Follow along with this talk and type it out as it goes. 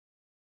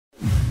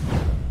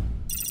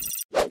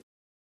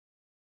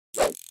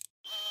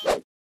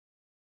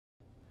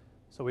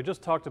So we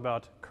just talked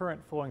about current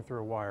flowing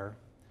through a wire,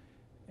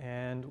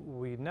 and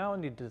we now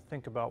need to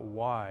think about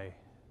why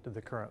did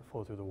the current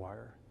flow through the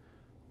wire?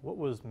 What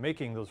was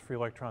making those free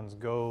electrons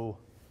go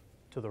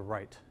to the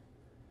right?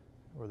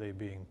 Were they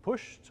being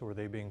pushed? Were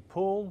they being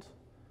pulled?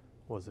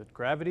 Was it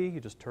gravity? You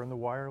just turn the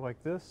wire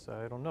like this?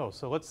 I don't know.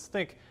 So let's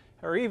think,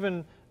 or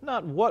even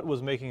not what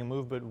was making them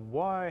move, but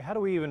why, how do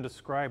we even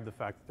describe the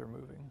fact that they're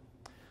moving?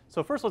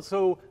 So first let's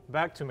go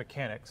back to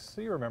mechanics. So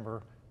you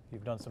remember,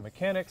 you've done some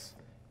mechanics,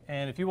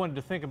 and if you wanted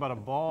to think about a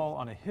ball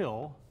on a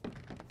hill,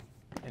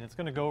 and it's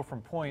going to go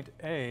from point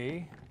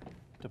A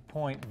to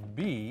point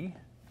B,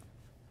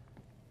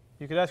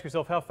 you could ask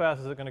yourself, how fast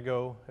is it going to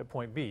go at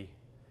point B?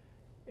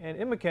 And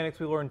in mechanics,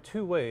 we learned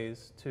two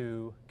ways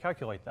to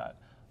calculate that.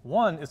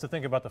 One is to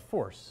think about the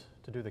force,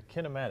 to do the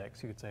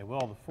kinematics. You could say,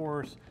 well, the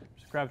force,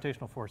 there's a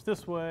gravitational force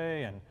this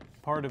way, and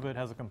part of it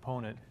has a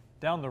component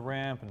down the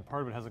ramp, and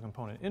part of it has a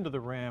component into the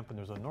ramp, and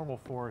there's a normal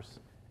force,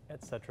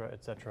 et cetera,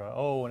 et cetera.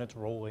 Oh, and it's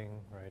rolling,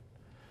 right?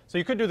 So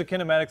you could do the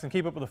kinematics and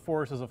keep up with the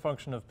force as a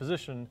function of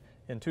position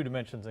in 2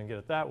 dimensions and get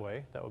it that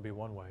way. That would be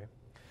one way.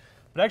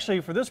 But actually,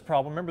 for this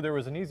problem, remember there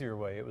was an easier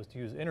way. It was to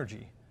use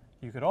energy.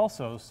 You could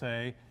also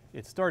say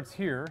it starts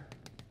here,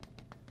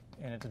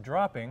 and it's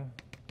dropping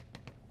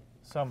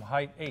some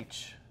height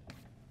h.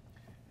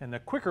 And the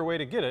quicker way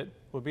to get it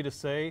would be to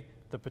say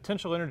the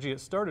potential energy it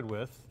started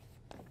with,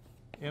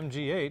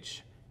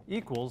 mgh,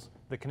 equals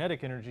the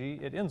kinetic energy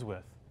it ends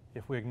with.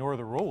 If we ignore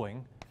the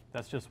rolling,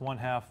 that's just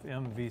 1/2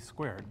 mv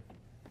squared.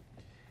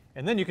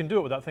 And then you can do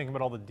it without thinking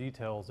about all the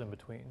details in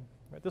between.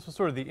 Right? This was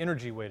sort of the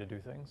energy way to do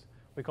things.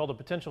 We called it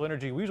potential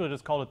energy. We usually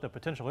just called it the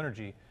potential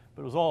energy,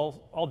 but it was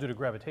all due to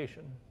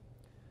gravitation.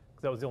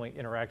 That was the only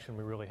interaction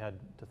we really had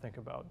to think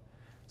about.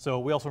 So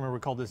we also remember we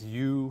called this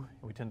U,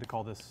 and we tend to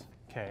call this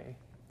K.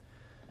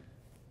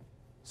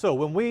 So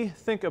when we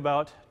think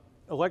about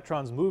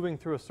electrons moving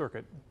through a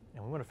circuit,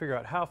 and we want to figure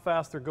out how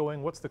fast they're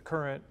going, what's the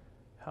current,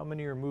 how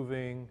many are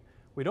moving,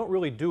 we don't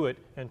really do it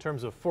in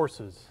terms of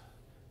forces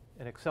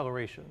and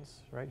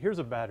accelerations, right? Here's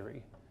a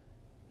battery.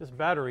 This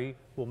battery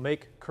will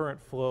make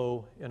current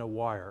flow in a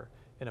wire.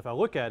 And if I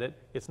look at it,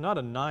 it's not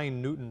a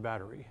 9-Newton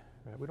battery.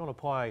 Right? We don't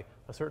apply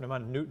a certain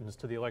amount of newtons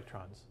to the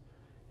electrons.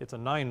 It's a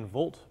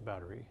 9-volt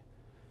battery.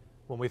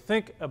 When we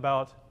think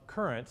about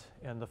current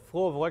and the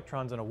flow of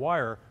electrons in a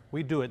wire,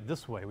 we do it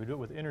this way. We do it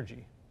with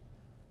energy.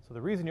 So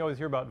the reason you always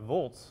hear about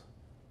volts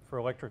for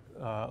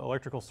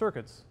electrical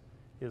circuits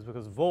is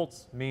because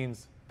volts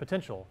means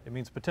potential. It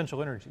means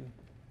potential energy.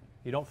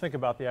 You don't think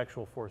about the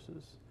actual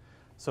forces.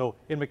 So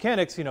in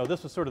mechanics, you know,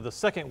 this was sort of the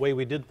second way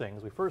we did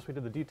things. First we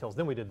did the details,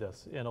 then we did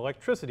this. In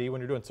electricity,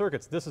 when you're doing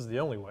circuits, this is the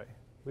only way.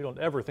 We don't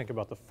ever think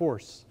about the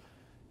force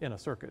in a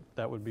circuit.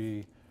 That would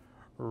be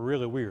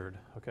really weird,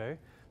 okay?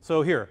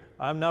 So here,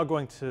 I'm now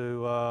going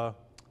to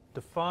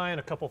define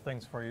a couple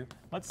things for you.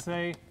 Let's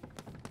say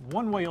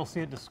one way you'll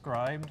see it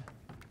described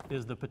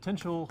is the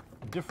potential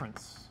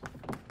difference.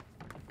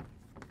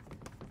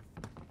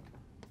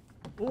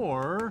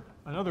 Or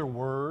another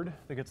word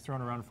that gets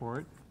thrown around for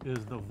it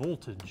is the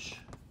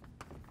voltage.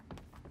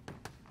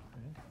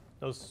 Okay.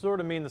 Those sort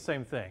of mean the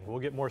same thing. We'll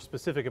get more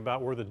specific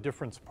about where the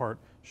difference part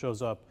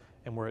shows up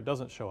and where it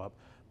doesn't show up.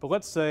 But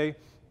let's say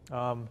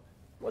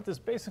what this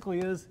basically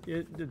is,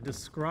 it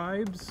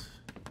describes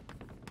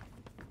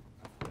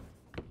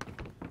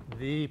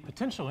the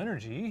potential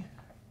energy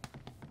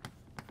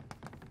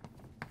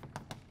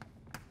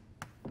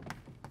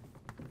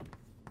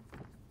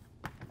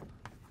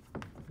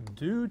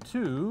due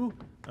to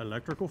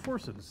electrical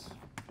forces.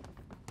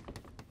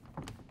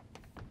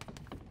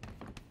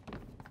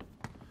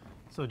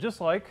 So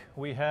just like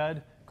we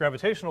had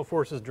gravitational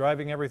forces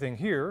driving everything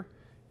here,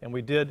 and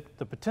we did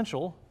the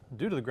potential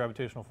due to the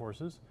gravitational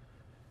forces,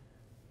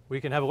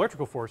 we can have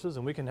electrical forces,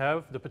 and we can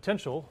have the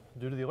potential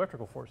due to the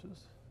electrical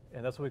forces.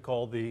 And that's what we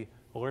call the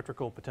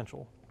electrical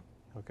potential,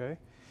 okay?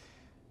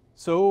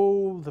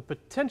 So the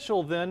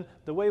potential then,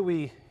 the way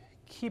we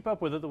keep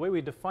up with it, the way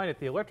we define it,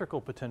 the electrical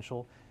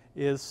potential,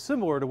 is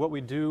similar to what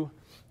we do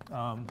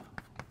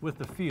with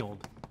the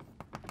field.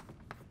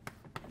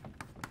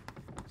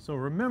 So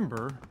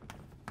remember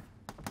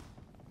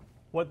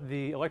what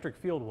the electric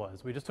field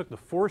was. We just took the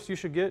force you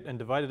should get and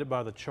divided it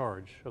by the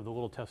charge of the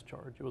little test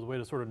charge. It was a way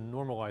to sort of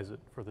normalize it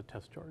for the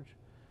test charge.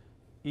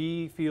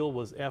 E field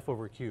was F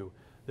over Q.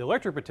 The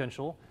electric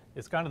potential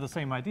is kind of the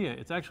same idea.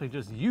 It's actually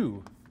just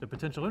U, the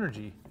potential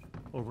energy,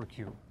 over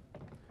Q.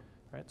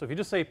 Right? So if you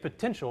just say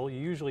potential,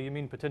 you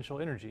mean potential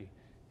energy.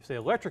 If you say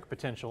electric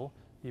potential,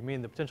 you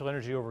mean the potential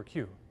energy over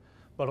Q.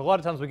 But a lot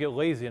of times we get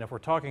lazy, and if we're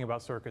talking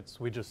about circuits,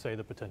 we just say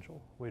the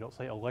potential. We don't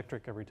say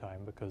electric every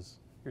time because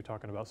you're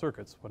talking about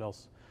circuits. What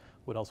else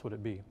would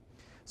it be?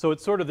 So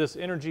it's sort of this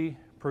energy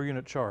per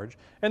unit charge.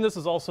 And this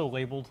is also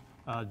labeled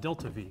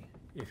delta V.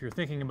 If you're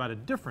thinking about a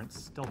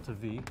difference, delta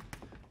V,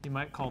 you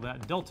might call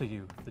that delta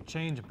U, the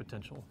change in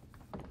potential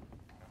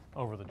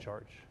over the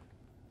charge.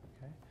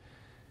 Okay?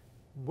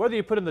 Whether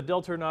you put in the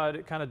delta or not,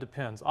 it kind of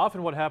depends.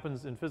 Often what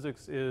happens in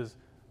physics is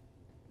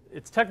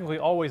it's technically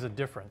always a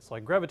difference.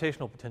 Like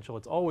gravitational potential,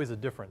 it's always a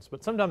difference.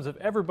 But sometimes if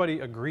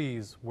everybody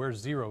agrees where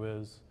 0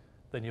 is,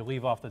 then you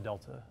leave off the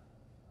delta,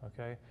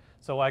 okay?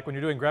 So like when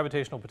you're doing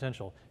gravitational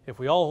potential, if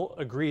we all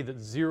agree that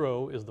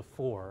 0 is the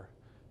floor,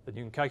 then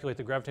you can calculate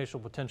the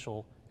gravitational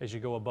potential as you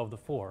go above the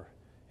floor,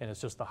 and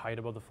it's just the height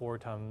above the floor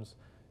times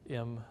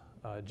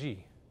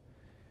mg.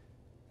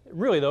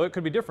 Really though, it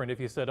could be different if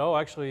you said, oh,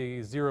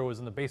 actually 0 is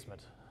in the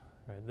basement,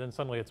 right? Then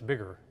suddenly it's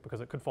bigger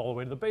because it could fall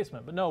away to the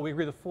basement. But no, we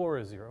agree the floor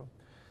is 0.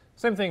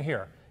 Same thing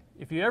here.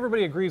 If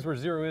everybody agrees where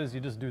 0 is,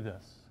 you just do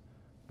this.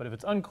 But if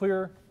it's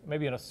unclear,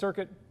 maybe in a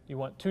circuit, you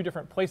want 2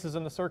 different places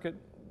in the circuit,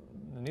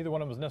 and neither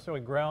one of them is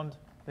necessarily ground,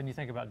 then you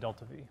think about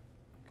delta V.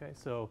 Okay,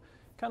 so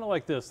kind of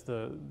like this,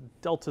 the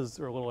deltas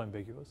are a little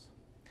ambiguous.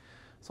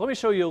 So let me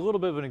show you a little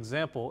bit of an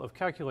example of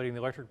calculating the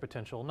electric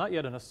potential, not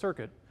yet in a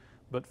circuit,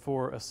 but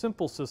for a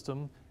simple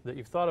system that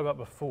you've thought about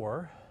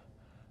before.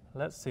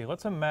 Let's see,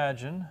 let's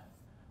imagine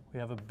we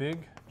have a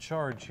big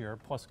charge here,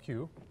 plus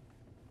Q,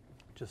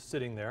 just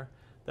sitting there.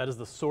 That is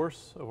the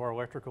source of our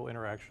electrical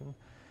interaction.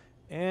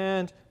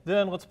 And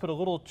then let's put a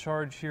little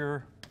charge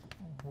here,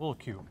 little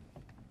q,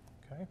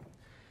 okay?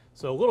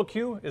 So little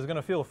q is going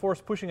to feel a force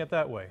pushing it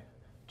that way,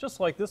 just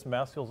like this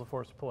mass feels a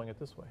force pulling it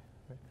this way.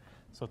 Okay?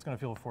 So it's going to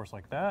feel a force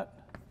like that.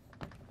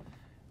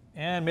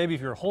 And maybe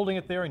if you're holding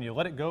it there and you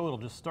let it go, it'll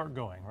just start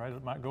going, right?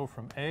 It might go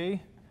from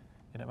A,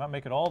 and it might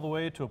make it all the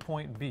way to a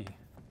point B.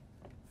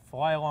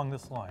 Fly along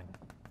this line.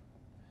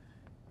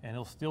 And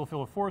it'll still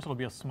feel a force. It'll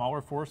be a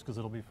smaller force because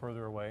it'll be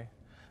further away.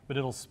 But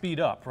it'll speed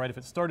up, right? If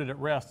it started at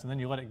rest and then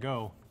you let it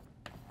go,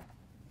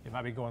 it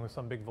might be going with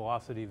some big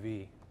velocity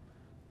v.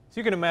 So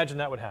you can imagine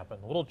that would happen.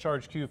 A little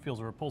charge q feels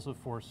a repulsive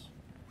force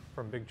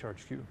from big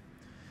charge q.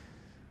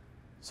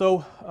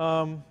 So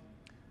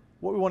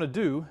what we want to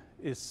do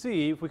is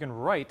see if we can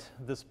write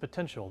this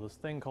potential, this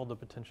thing called the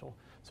potential.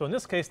 So in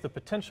this case, the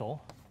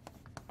potential,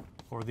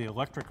 or the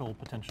electrical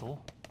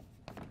potential,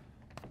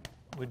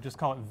 we'd just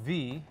call it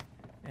v,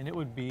 and it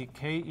would be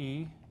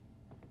ke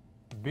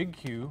big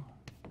Q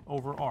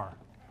over r,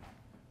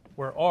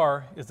 where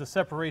r is the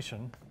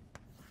separation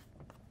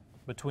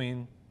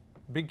between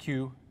big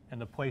Q and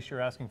the place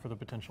you're asking for the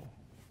potential,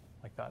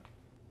 like that.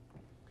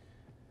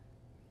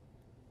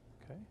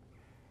 Okay.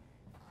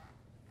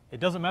 It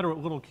doesn't matter what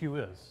little q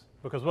is,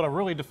 because what I'm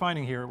really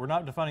defining here, we're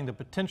not defining the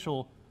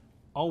potential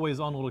always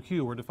on little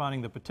q, we're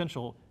defining the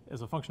potential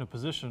as a function of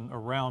position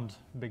around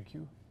big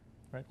Q.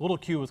 Right? Little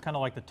q was kind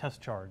of like the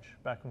test charge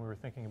back when we were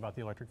thinking about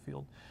the electric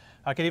field.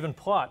 I could even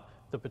plot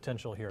the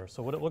potential here.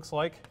 So what it looks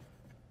like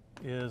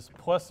is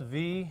plus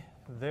v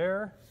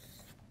there,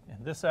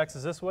 and this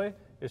axis this way.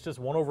 It's just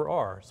 1 over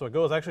r. So it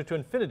goes actually to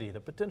infinity.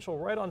 The potential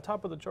right on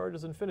top of the charge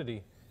is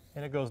infinity,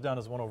 and it goes down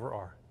as 1 over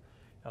r.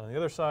 And on the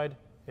other side,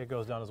 it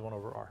goes down as 1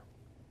 over r,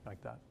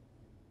 like that.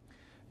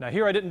 Now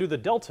here I didn't do the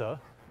delta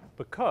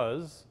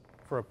because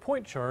for a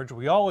point charge,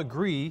 we all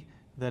agree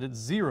that it's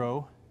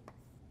 0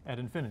 at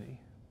infinity.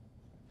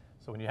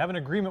 So when you have an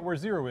agreement where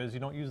 0 is,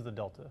 you don't use the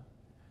delta.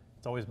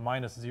 It's always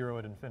minus 0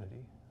 at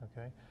infinity,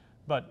 okay?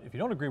 But if you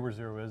don't agree where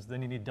 0 is,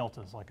 then you need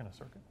deltas like in a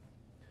circuit.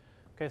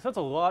 Okay, so that's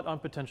a lot on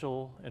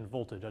potential and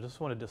voltage. I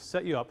just wanted to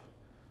set you up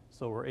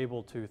so we're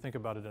able to think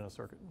about it in a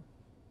circuit.